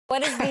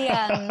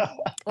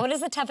What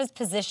is the toughest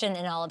position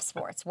in all of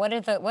sports? What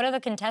are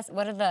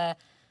the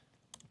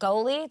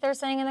goalie they're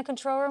saying in the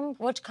control room?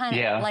 Which kind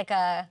of like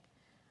a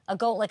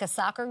goal, like a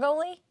soccer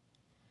goalie?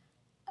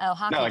 Oh,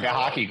 hockey. No, like goalie. a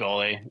hockey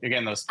goalie. You're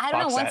getting those. I don't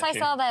know.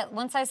 Pucks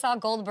Once I saw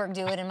Goldberg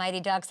do it in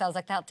Mighty Ducks, I was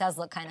like, that does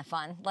look kind of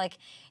fun. Like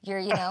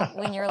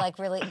when you're like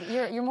really,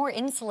 you're more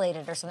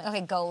insulated or something.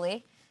 Okay,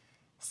 goalie,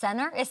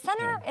 center. Is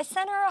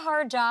center a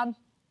hard job?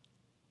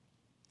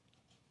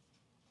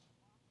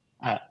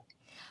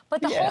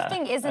 But the whole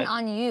thing isn't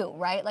on you,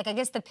 right? Like I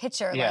guess the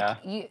pitcher,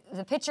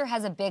 the pitcher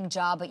has a big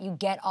job, but you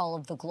get all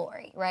of the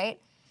glory, right?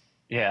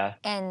 Yeah.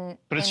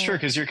 But it's true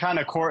because you're kind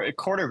of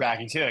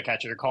quarterbacking too, a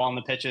catcher. You're calling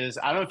the pitches.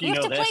 I don't know if you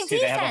know this too.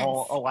 They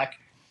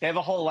have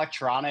a whole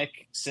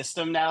electronic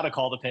system now to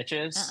call the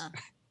pitches,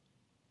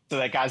 so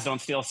that guys don't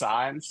steal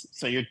signs.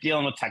 So you're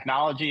dealing with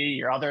technology.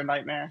 Your other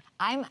nightmare.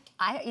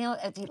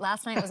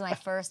 Last night was my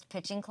first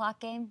pitching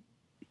clock game.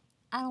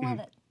 I don't love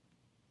it.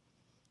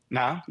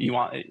 No, you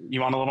want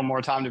a little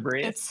more time to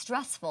breathe. It's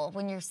stressful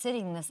when you're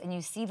sitting this and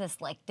you see this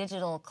like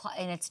digital clock,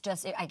 and it's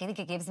just. I think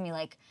it gives me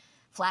like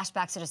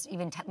flashbacks to just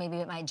even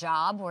maybe at my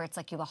job where it's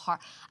like you have a heart.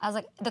 I was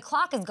like, the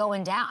clock is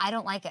going down. I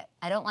don't like it.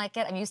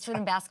 I'm used to it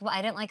in basketball.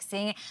 I didn't like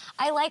seeing it.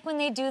 I like when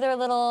they do their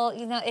little,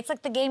 it's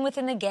like the game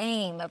within the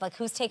game of like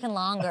who's taking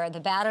longer, the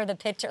batter, the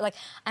pitcher. Like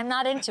I'm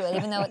not into it,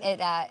 even though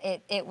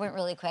it went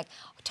really quick.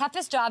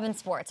 Toughest job in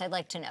sports, I'd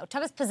like to know.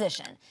 Toughest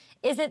position.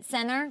 Is it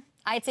center?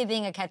 I'd say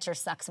being a catcher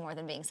sucks more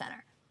than being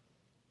center.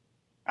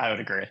 I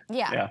would agree.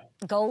 Yeah.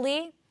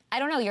 Goalie, I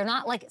don't know. You're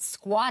not like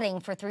squatting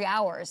for 3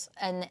 hours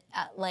and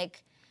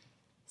like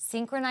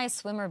synchronized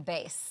swimmer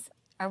base.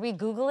 Are we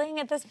Googling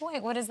at this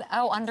point? What is that?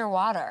 Oh,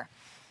 underwater.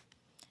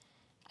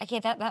 Okay,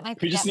 that might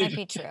be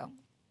true.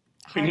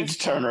 We need to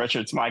turn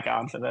Richard's mic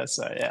on for this,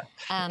 so yeah.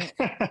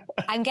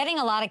 I'm getting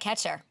a lot of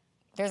catcher.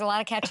 There's a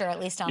lot of catcher, at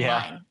least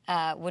online,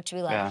 which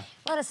we love. Yeah.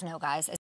 Let us know, guys.